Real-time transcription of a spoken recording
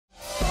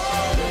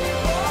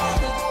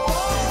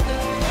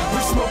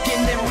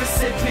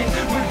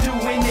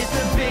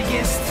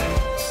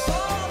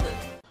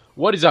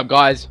What is up,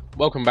 guys?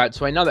 Welcome back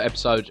to another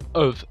episode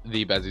of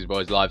the Behz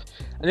Boys Live.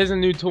 And there's a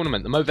new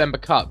tournament, the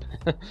MOVEMBER Cup.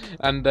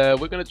 And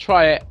we're going to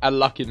try our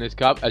luck in this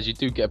cup, as you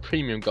do get a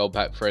premium gold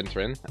pack for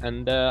entering.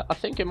 And I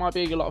think it might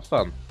be a lot of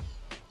fun.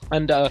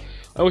 And I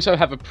also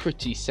have a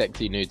pretty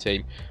sexy new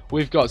team.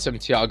 We've got some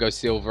Thiago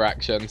Silva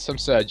action, some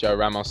Sergio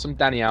Ramos, some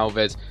Dani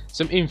Alves,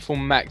 some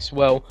Inform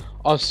Maxwell,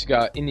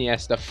 Oscar,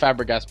 Iniesta,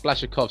 Fabregas,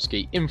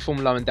 Blaszczykowski, Inform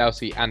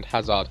Lewandowski and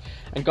Hazard.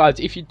 And guys,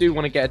 if you do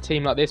want to get a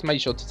team like this,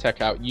 make sure to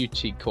check out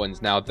UT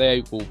Coins now.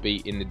 They will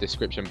be in the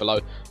description below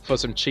for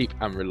some cheap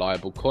and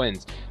reliable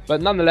coins.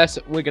 But nonetheless,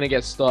 we're going to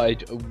get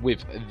started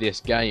with this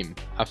game.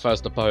 Our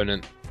first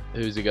opponent,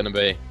 who's it going to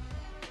be?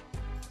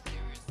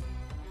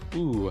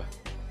 Ooh.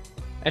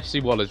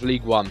 FC Wallers,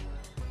 League One.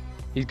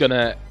 He's going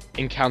to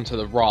encounter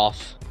the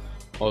wrath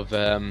of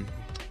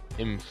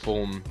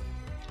Inform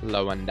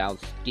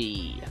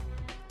Lewandowski.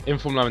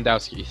 Inform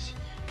Lewandowski.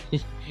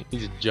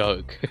 He's a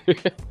joke.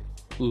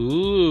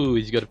 Ooh,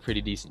 he's got a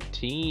pretty decent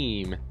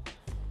team.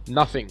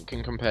 Nothing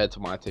can compare to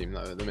my team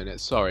though at the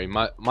minute. Sorry,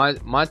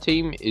 my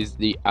team is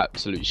the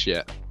absolute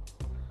shit.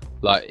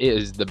 Like, it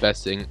is the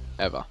best thing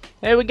ever.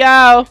 Here we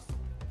go.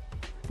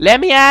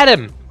 Let me at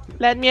him.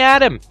 Let me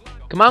at him.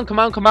 Come on, come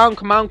on, come on,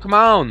 come on, come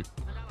on.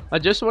 I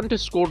just want to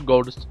score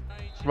goals.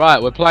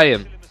 Right, we're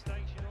playing.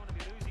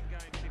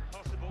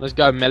 Let's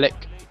go, Milik.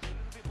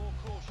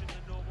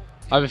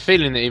 I have a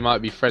feeling that he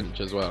might be French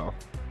as well.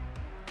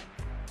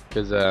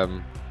 Because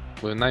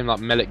with a name like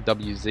Milik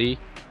WZ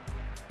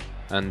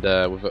and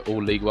with an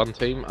all League One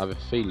team, I have a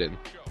feeling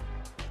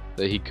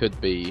that he could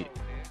be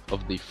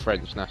of the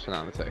French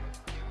nationality.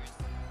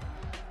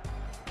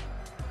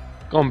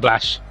 Go on,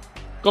 Blash.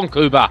 Go on,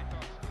 Kuba.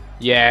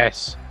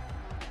 Yes.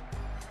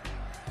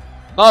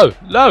 No,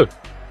 no.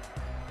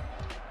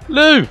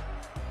 Lou.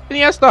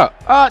 Iniesta.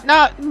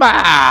 No.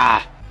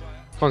 Bah.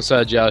 Come on,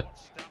 Sergio.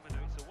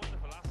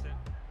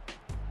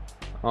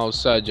 Oh,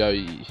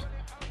 Sergio.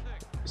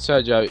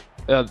 Sergio.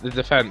 The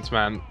defense,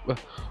 man.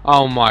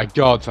 Oh my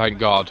God! Thank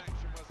God.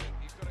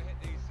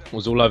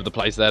 Was all over the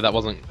place there. That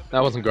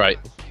wasn't great.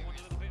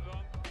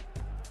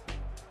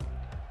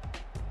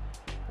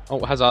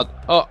 Oh, Hazard.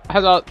 Oh,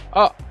 Hazard.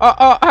 Oh,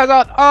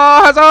 Hazard.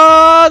 Oh,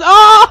 Hazard.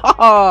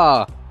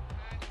 Oh!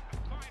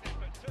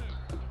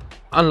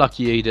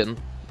 Unlucky Eden.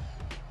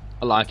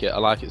 I like it. I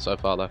like it so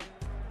far, though.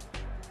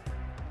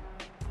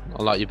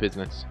 I like your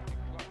business.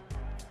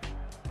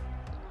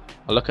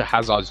 Oh, look at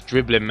Hazard's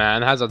dribbling,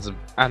 man. Hazard's an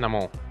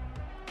animal.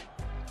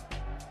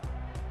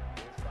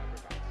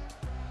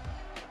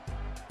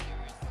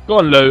 Go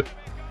on, Lou.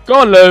 Go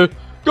on, Lou.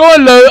 Go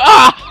on, Lou.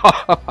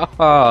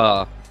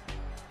 Ah!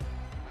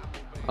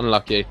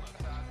 Unlucky.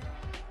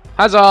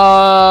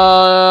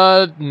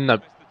 Hazard.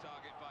 Nope.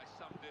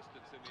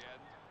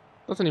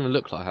 Doesn't even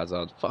look like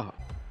Hazard. Fuck.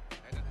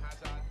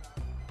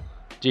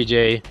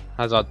 GG.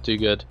 Hazard too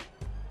good.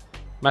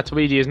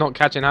 Matuidi is not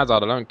catching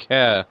Hazard. I don't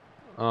care.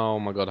 Oh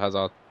my God,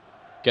 Hazard.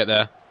 Get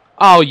there.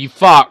 Oh, you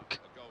fuck.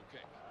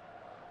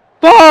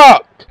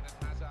 Fuck!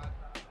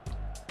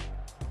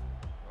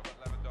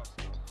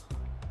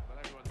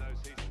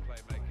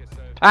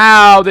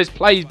 Ow, this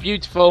play is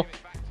beautiful.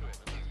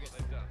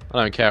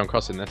 I don't care, I'm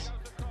crossing this.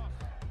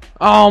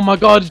 Oh my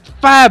God,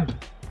 Fab!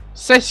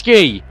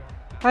 Seski!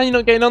 How are you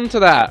not getting onto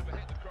that?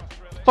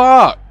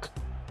 Fuck!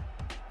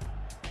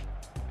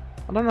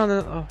 I don't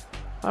know. Oh,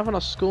 I haven't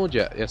scored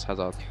yet. Yes,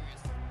 Hazard.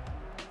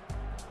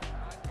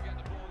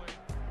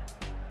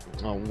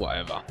 Oh,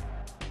 whatever.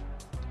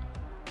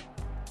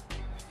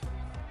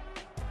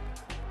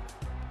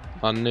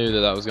 I knew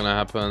that was going to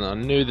happen. I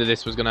knew that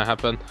this was going to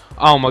happen.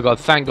 Oh my God,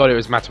 thank God it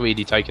was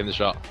Matuidi taking the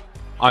shot.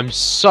 I'm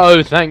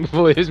so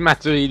thankful it was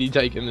Matuidi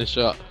taking the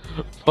shot.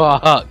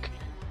 Fuck.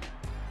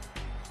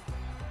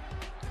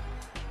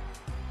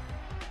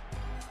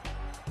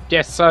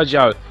 Yes,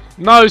 Sergio.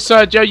 No,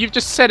 Sergio, you've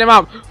just set him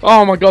up.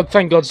 Oh my God,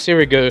 thank God,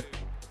 Sirigu.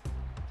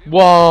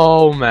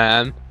 Whoa,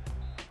 man.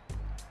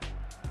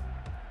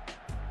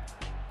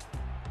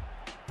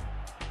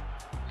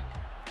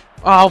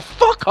 Oh,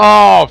 fuck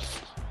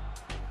off.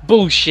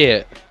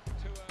 Bullshit.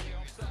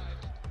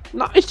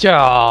 Nice.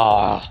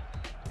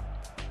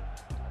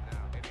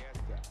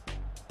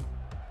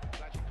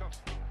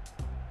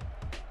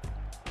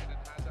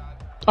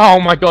 Oh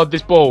my God,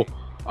 this ball.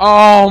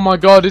 Oh my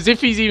God, as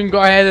if he's even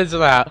got a header to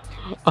that.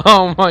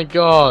 Oh my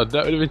God,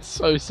 that would have been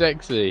so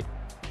sexy.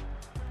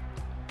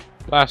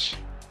 Flash.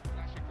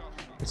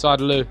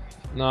 Inside Lou.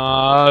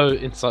 No,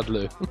 inside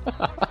Lou.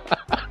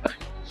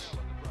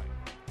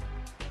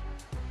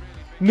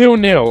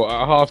 0-0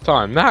 at half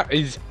time. That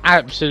is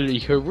absolutely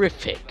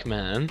horrific,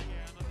 man.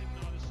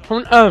 How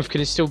on earth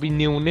can it still be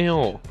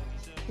 0-0?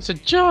 It's a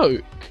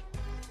joke.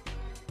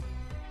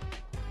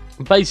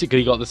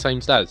 Basically got the same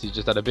stats. He's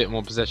just had a bit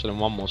more possession and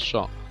one more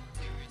shot.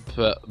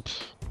 But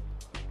pff,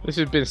 this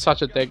has been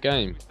such a dead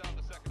game.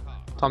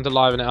 Time to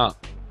liven it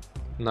up.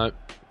 Nope.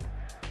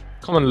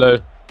 Come on, Lou.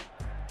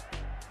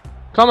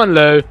 Come on,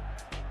 Lou.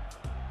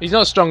 He's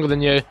not stronger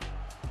than you.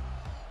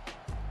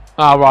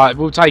 Alright,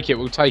 we'll take it,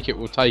 we'll take it,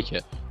 we'll take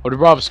it. I would have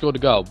rather scored a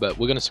goal, but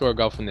we're going to score a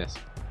goal from this.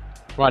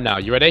 Right now,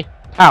 you ready?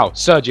 How?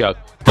 Sergio.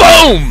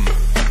 Boom!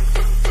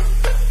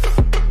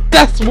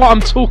 That's what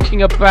I'm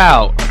talking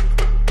about.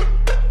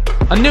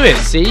 I knew it,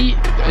 see?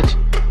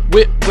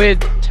 We're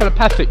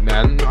telepathic,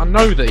 man. I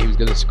know that he was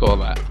going to score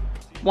that.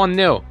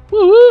 1-0.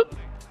 Woo-woo!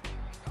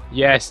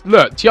 Yes,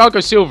 look,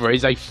 Thiago Silva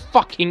is a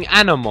fucking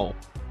animal.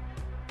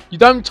 You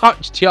don't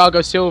touch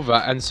Thiago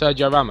Silva and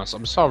Sergio Ramos.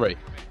 I'm sorry.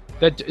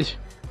 They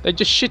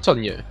just shit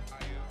on you.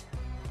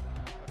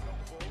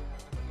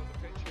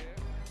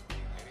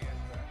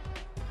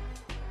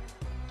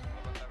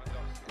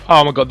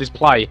 Oh my god, this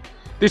play.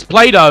 This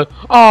Play-Doh.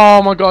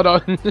 Oh my god,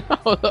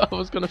 I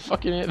was going to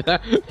fucking hit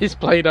that. This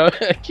Play-Doh.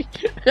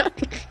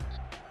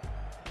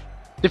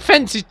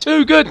 Defense is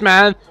too good,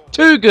 man.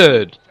 Too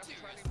good.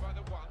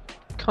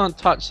 Can't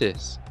touch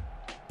this.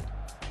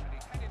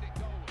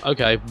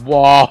 Okay.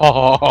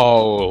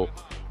 Whoa.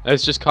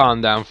 Let's just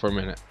calm down for a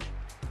minute.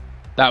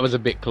 That was a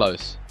bit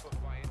close.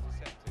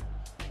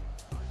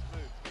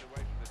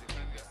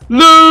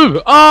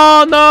 Lou!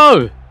 Oh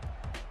no!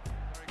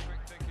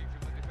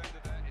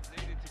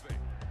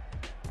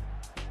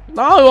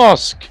 No,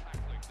 Osk!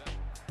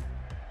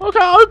 Look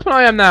how open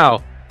I am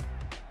now.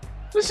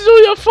 This is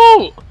all your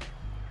fault.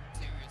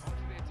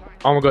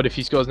 Oh my god, if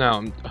he scores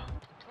now,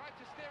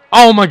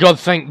 oh my god,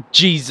 thank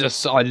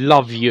Jesus, I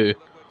love you.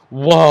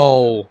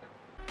 Whoa.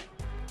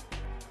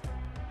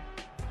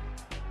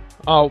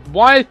 Oh,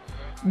 why?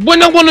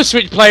 When I want to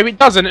switch player, it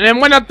doesn't. And then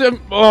when I do,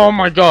 oh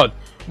my god.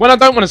 When I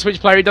don't want to switch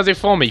player, it does it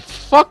for me.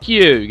 Fuck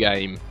you,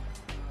 game.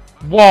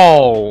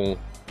 Whoa.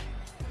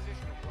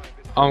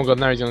 Oh my god,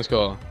 now he's going to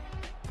score.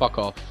 Fuck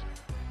off.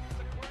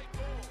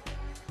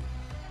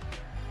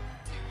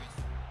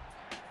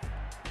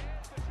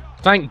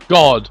 Thank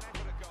god.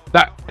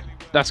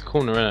 That's a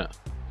corner, innit?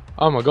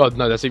 Oh my god,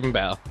 no, that's even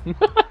better.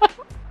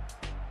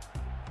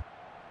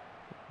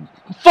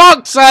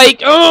 Fuck's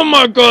sake! Oh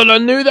my god, I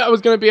knew that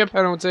was going to be a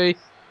penalty.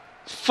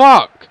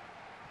 Fuck.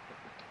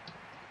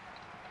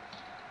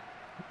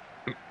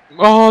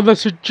 Oh,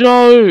 that's a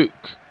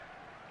joke.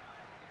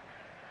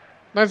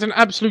 That's an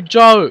absolute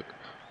joke.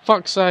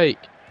 Fuck's sake.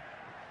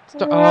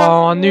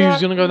 Oh, I knew he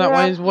was going to go that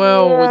way as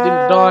well. It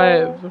didn't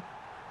dive.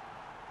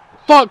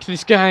 Fuck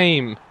this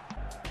game.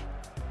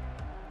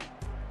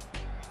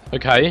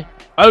 Okay.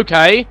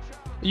 Okay.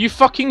 Are you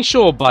fucking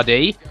sure,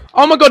 buddy?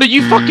 Oh my god, are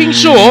you fucking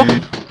sure?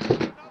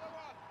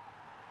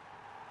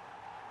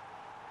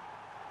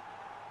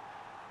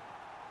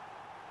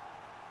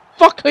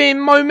 Fucking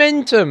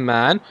momentum,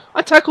 man.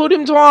 I tackled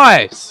him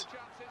twice.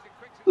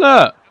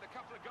 Look.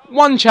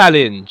 One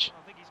challenge.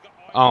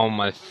 Oh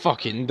my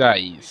fucking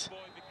days.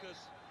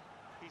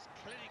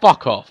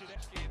 Fuck off.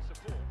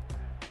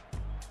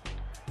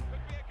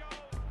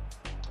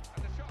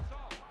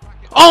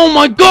 Oh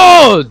my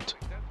god!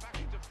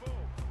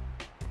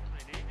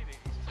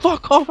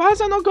 Fuck off, how's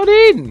that not got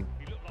in?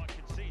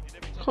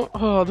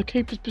 Oh, the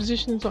keeper's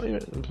position is not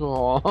even...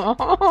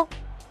 Oh.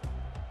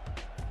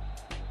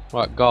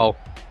 Right, goal.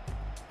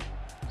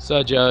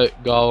 Sergio,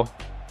 goal.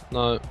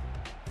 No.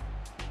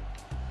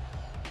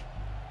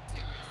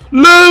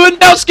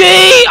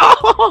 Lewandowski!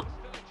 Oh!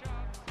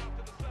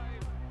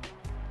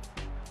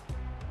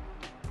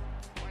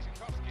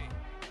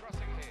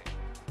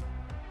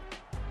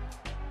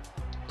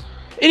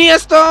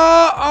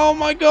 Iniesta! Oh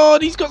my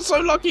god, he's got so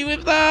lucky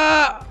with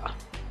that!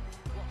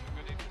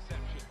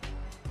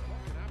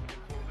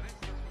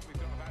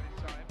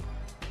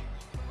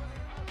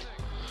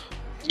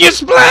 You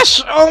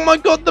splash! Oh my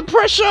god, the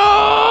pressure!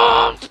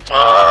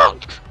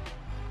 Fuck!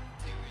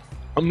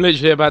 I'm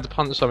literally about to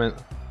punch something.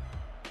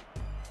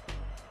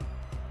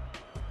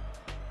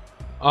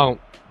 Oh.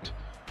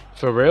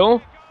 For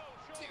real?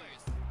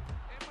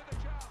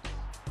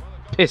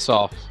 Piss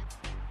off.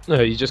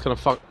 No, you're just gonna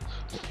fuck...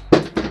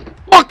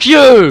 Fuck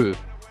you!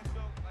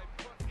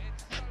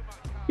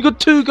 You got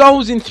 2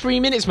 goals in 3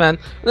 minutes, man.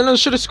 And then I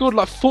should have scored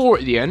like 4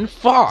 at the end.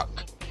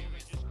 Fuck.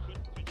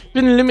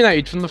 Been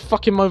eliminated from the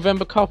fucking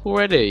Movember Cup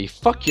already.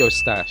 Fuck your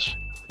stash.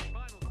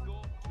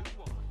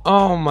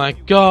 Oh my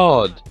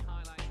god.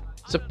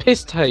 It's a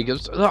piss take.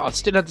 I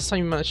still had the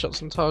same amount of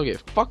shots on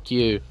target. Fuck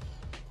you.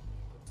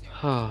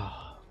 I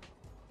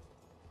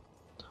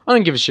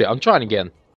don't give a shit. I'm trying again.